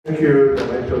Thank you,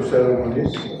 Director of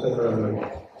Ceremonies.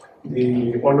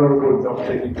 The Honorable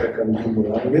Dr. Ikakanji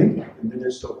Murangi, the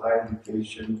Minister of Higher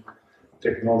Education,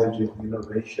 Technology and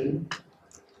Innovation,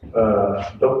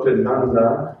 Dr.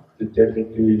 Nanda, the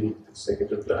Deputy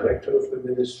Executive Director of the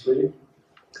Ministry,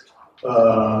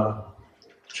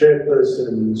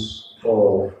 chairpersons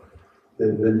of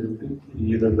the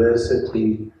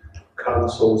University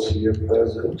Councils here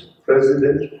present,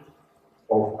 President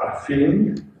of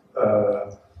AFIN,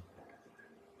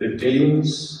 the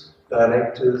deans,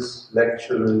 directors,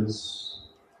 lecturers,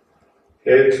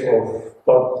 heads of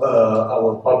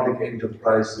our public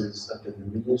enterprises under the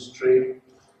ministry,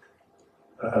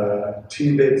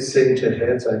 Tibet Center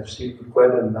heads, I've seen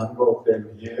quite a number of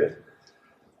them here,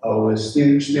 our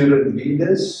student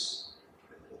leaders,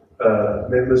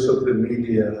 members of the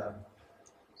media.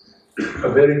 A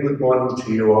very good morning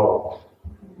to you all.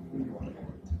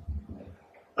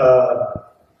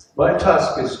 My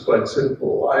task is quite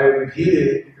simple. I am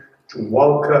here to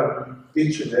welcome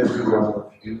each and every one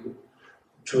of you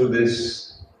to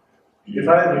this. If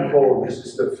I recall, this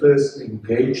is the first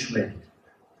engagement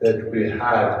that we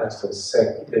had as a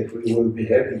sector, that we will be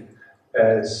having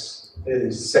as a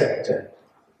sector.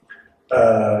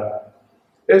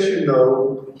 As you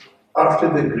know, after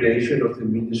the creation of the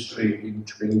ministry in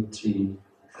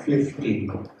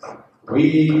 2015,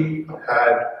 we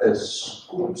had a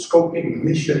scoping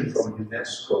mission from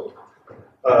UNESCO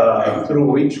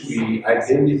through which we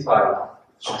identified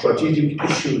strategic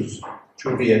issues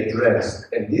to be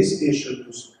addressed. And these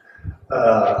issues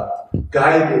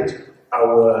guided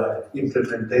our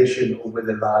implementation over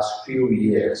the last few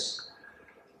years.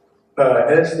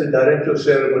 As the Director of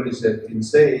Ceremonies has been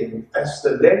saying, as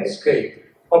the landscape,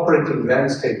 operating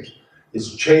landscape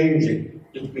is changing,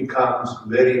 it becomes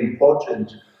very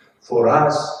important for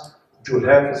us to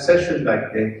have a session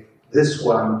like this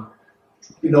one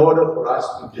in order for us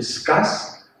to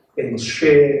discuss and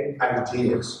share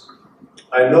ideas.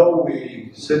 I know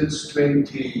since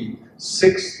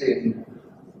 2016,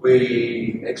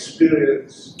 we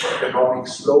experienced economic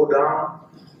slowdown,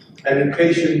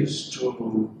 allocations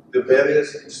to the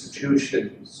various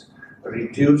institutions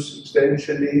reduced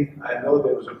substantially. I know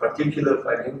there was a particular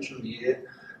financial year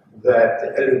that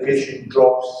the allocation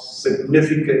dropped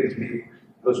significantly.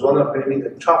 It was one of maybe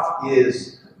the tough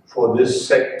years for this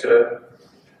sector.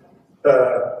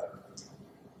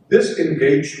 This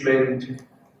engagement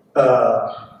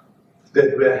that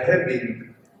we're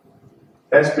having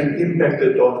has been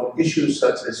impacted on issues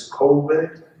such as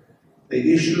COVID,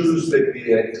 the issues that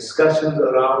we had discussions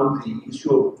around, the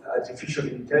issue of artificial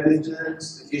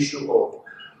intelligence, the issue of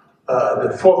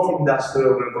the fourth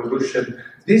industrial revolution.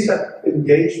 These are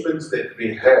engagements that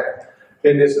we have.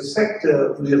 And as a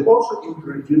sector, we have also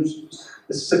introduced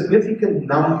a significant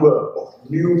number of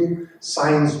new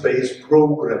science-based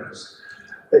programs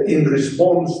in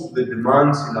response to the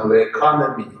demands in our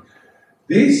economy.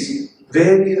 These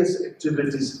various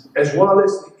activities, as well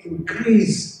as the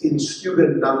increase in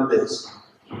student numbers,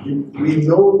 we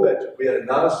know that we are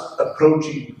now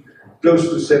approaching close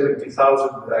to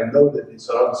 70,000, I know that it's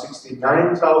around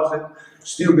 69,000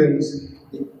 students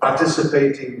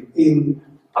participating in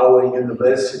our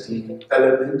university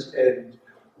element, and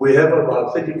we have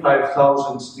about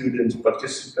 35,000 students,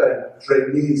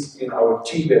 trainees in our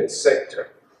Tibet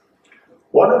sector.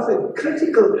 One of the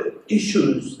critical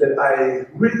issues that I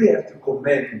really have to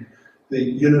commend the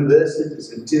universities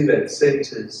and Tibet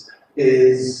centers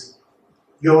is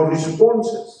your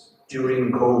responses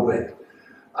during COVID.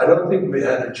 I don't think we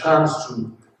had a chance to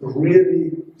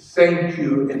really thank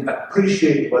you and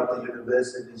appreciate what the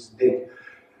universities did.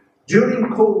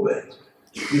 During COVID,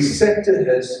 the sector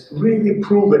has really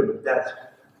proven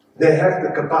that they have the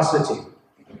capacity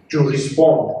to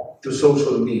respond to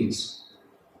social needs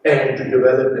and to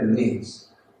development needs.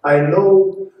 I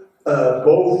know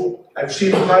I've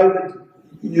seen private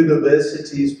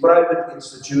universities, private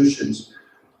institutions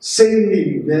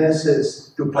sending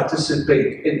nurses to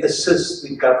participate and assist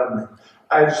the government.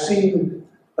 I've seen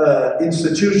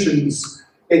institutions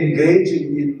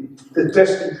engaging in the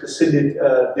testing facility,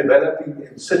 developing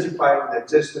and certifying the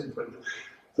testing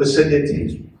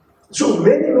facilities. So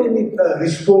many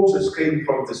responses came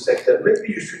from the sector.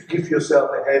 Maybe you should give yourself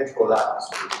a hand for that.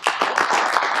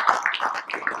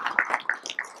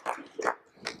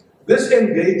 This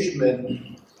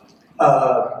engagement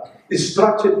is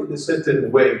structured in a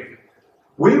certain way.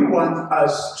 We want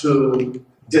us to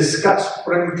discuss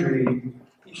frankly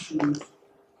issues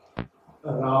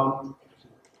around,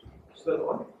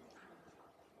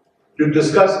 to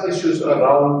discuss issues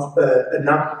around a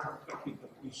number of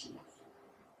issues.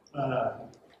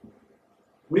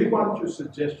 We want your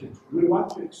suggestions. We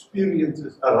want your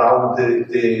experiences around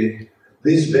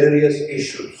these various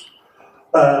issues.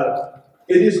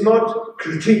 It is not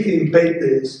critiquing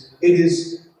papers, it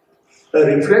is a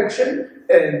reflection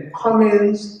and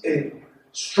comments and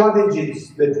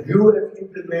strategies that you have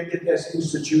implemented as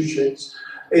institutions.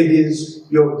 It is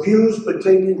your views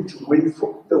pertaining to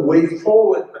the way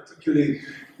forward, particularly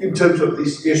in terms of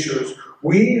these issues.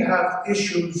 We have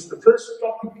issues. The first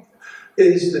topic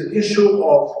is the issue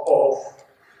of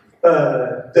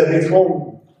the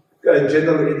reform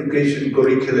general education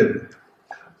curriculum.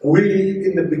 We,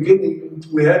 in the beginning,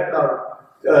 we had our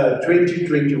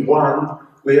 2021,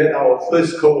 we had our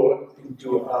first cohort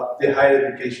into the higher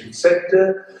education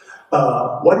sector.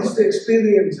 What is the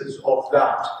experiences of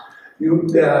that?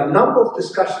 There are a number of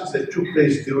discussions that took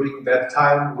place during that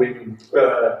time when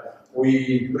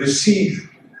we received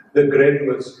the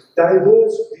graduates.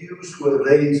 Diverse views were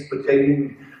raised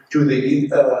pertaining to the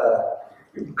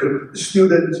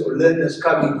students or learners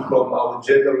coming from our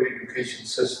general education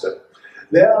system.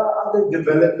 There are other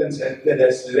developments that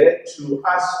has led to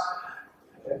us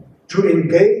to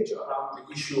engage around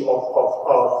the issue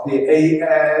of the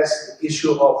AS, the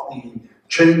issue of the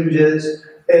changes,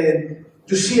 and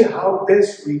to see how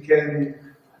best we can,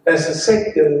 as a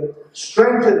sector,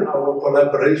 strengthen our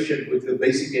collaboration with the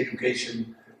basic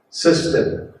education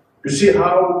system. To see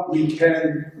how we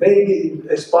can, maybe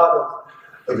as part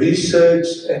of research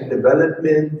and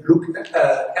development, look at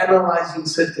analyzing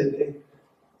certain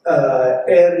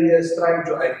areas, trying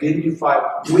to identify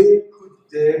where could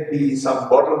there be some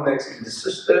bottlenecks in the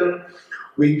system.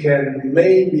 We can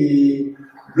maybe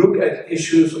look at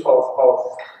issues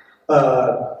of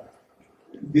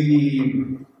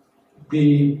the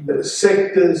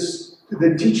sectors,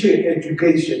 the teaching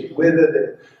education,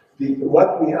 whether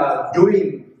what we are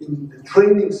doing in the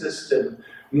training system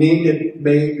needed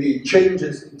maybe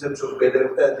changes in terms of whether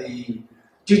the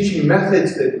teaching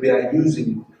methods that we are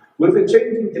using. With a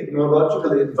changing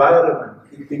technological environment,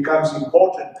 it becomes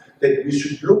important that we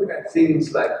should look at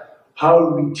things like how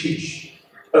we teach.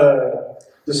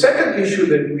 The second issue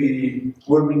that we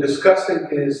will be discussing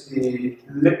is the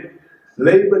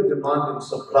labor demand and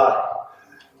supply.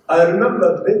 I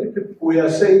remember many people, we are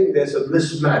saying there's a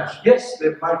mismatch. Yes,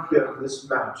 there might be a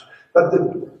mismatch, but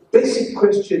the basic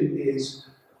question is,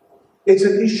 it's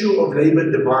an issue of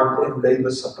labor demand and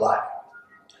labor supply.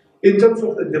 In terms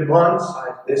of the demand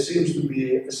side, there seems to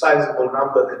be a sizable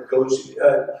number that goes,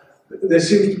 there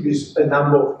seems to be a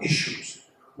number of issues.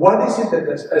 What is it that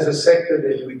as a sector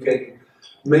that we can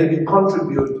maybe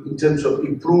contribute in terms of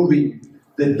improving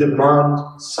the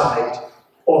demand side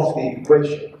of the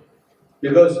equation?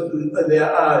 Because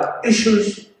there are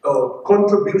issues or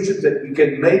contributions that we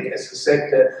can make as a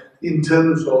sector in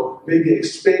terms of maybe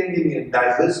expanding and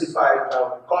diversifying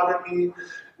our economy,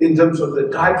 in terms of the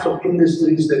types of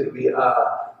industries that we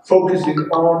are focusing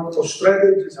on, for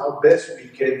strategies, how best we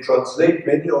can translate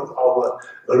many of our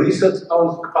research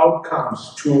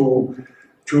outcomes to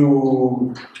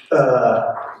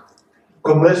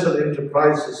commercial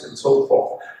enterprises and so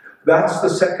forth. That's the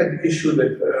second issue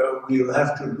that we'll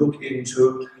have to look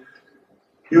into.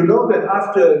 You know that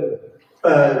after,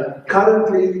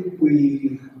 currently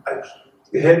we are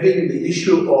having the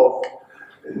issue of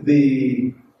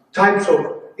the types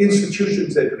of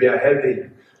institutions that we are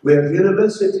having. We have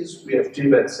universities, we have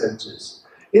TVET centers.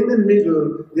 In the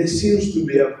middle, there seems to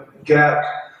be a gap.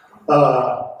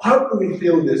 How do we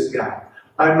fill this gap?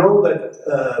 I know that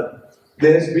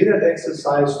there's been an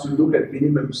exercise to look at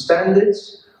minimum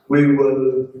standards. We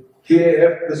will here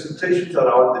have presentations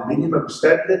around the minimum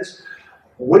standards.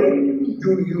 When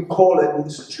do you call an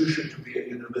institution to be a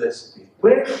university?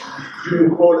 When do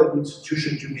you call an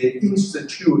institution to be an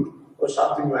institute or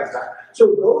something like that?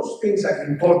 So those things are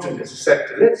important as a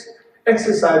sector. Let's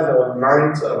exercise our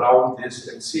minds around this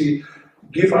and see,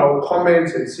 give our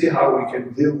comments and see how we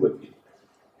can deal with it.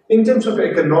 In terms of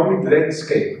economic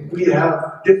landscape, we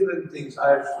have different things.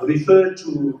 I've referred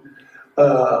to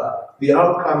the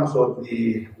outcomes of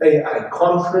the AI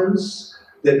conference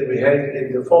that we had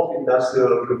in the Fourth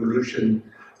Industrial Revolution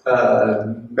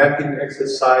mapping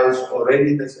exercise or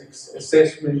readiness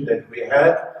assessment that we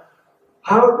had.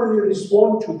 How do we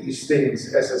respond to these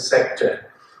things as a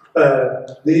sector?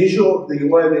 The issue of the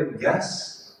oil and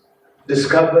gas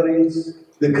discoveries,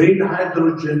 the green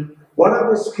hydrogen, what are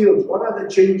the skills, what are the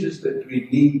changes that we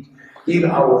need in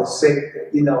our sector?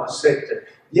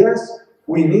 Yes,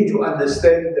 we need to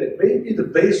understand that maybe the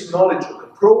base knowledge of the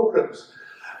programs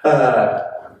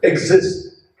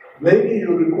exist. Maybe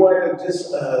you require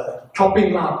just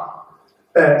topping up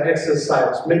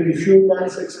exercise, maybe a few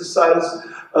months exercise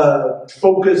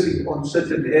focusing on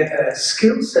certain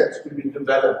skill sets to be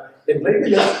developed. And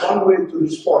maybe that's one way to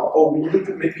respond. Or we need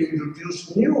to maybe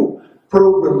introduce new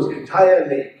programs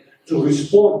entirely to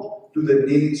respond to the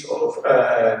needs of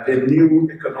the new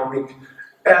economic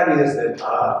areas that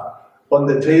are on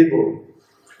the table.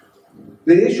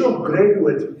 The issue of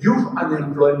graduate youth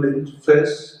unemployment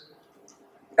first,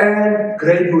 and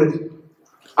graduate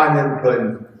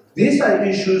unemployment. These are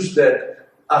issues that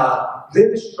are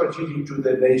very strategic to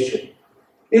the nation.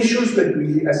 Issues that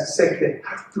we as a sector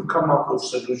have to come up with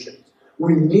solutions.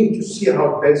 We need to see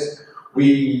how best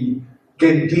we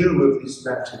can deal with these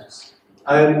matters.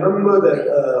 I remember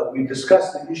that we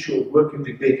discussed the issue of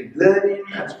work-integrated learning,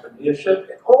 entrepreneurship,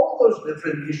 and all those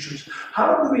different issues.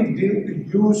 How do we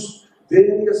use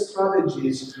various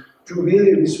strategies to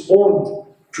really respond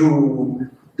to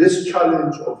this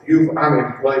challenge of youth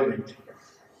unemployment?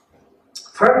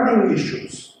 Funding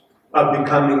issues are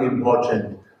becoming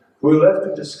important. We'll have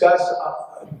to discuss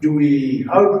how do we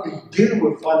deal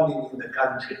with funding in the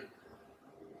country?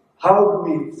 How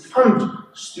do we fund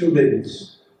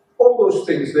students? All those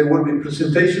things, there will be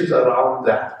presentations around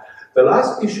that. The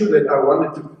last issue that I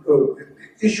wanted to,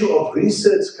 issue of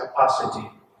research capacity.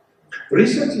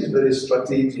 Research is very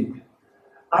strategic.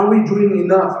 Are we doing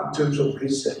enough in terms of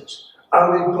research?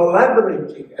 Are we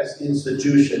collaborating as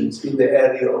institutions in the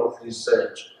area of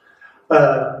research?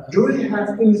 Do we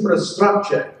have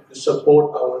infrastructure to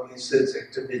support our research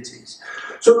activities?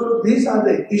 So these are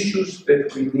the issues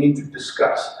that we need to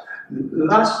discuss.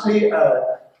 Lastly,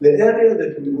 the area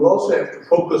that we will also have to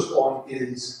focus on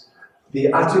is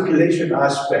the articulation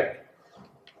aspect.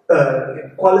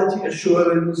 Quality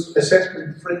assurance,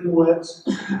 assessment frameworks.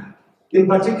 In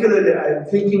particular, I'm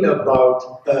thinking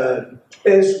about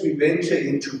as we venture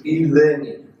into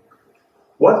e-learning,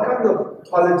 what kind of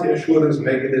quality assurance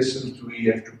mechanisms do we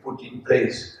have to put in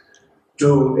place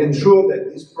to ensure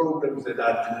that these programs that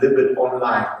are delivered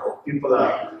online or people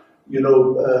are,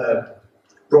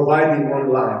 providing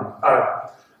online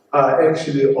are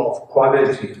actually of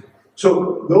quality.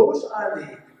 So those are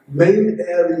the main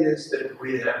areas that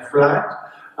we have flagged.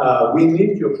 We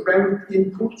need your frank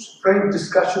inputs, frank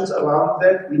discussions around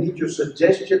that. We need your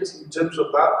suggestions in terms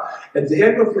of that. At the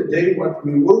end of the day, what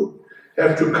we will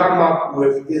have to come up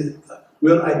with is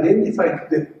we'll identify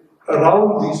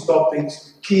around these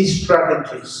topics key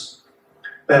strategies.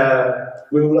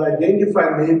 We will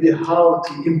identify maybe how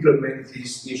to implement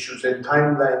these issues and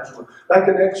timelines, like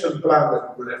an action plan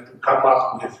that we'll have to come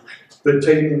up with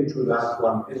pertaining to that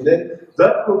one. And then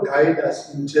that will guide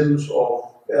us in terms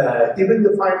of even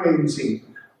the financing.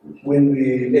 When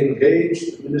we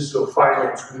engage the Minister of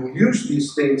Finance, we will use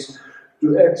these things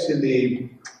to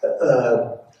actually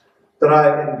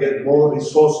try and get more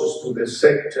resources to the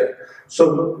sector.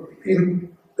 So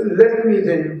let me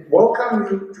then welcome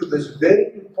you to this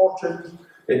very important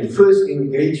and first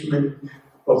engagement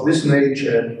of this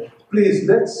nature. Please,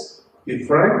 let's be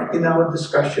frank in our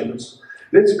discussions.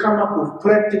 Let's come up with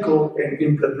practical and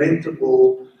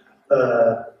implementable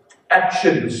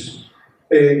actions.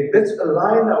 Let's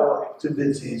align our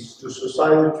activities to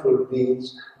societal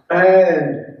needs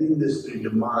and industry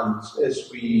demands as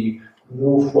we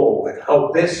move forward.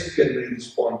 How best can we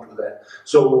respond to that?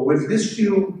 So with these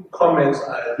few comments,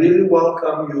 I really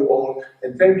welcome you all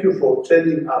and thank you for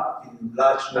turning up in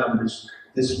large numbers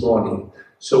this morning.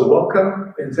 So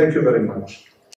welcome and thank you very much.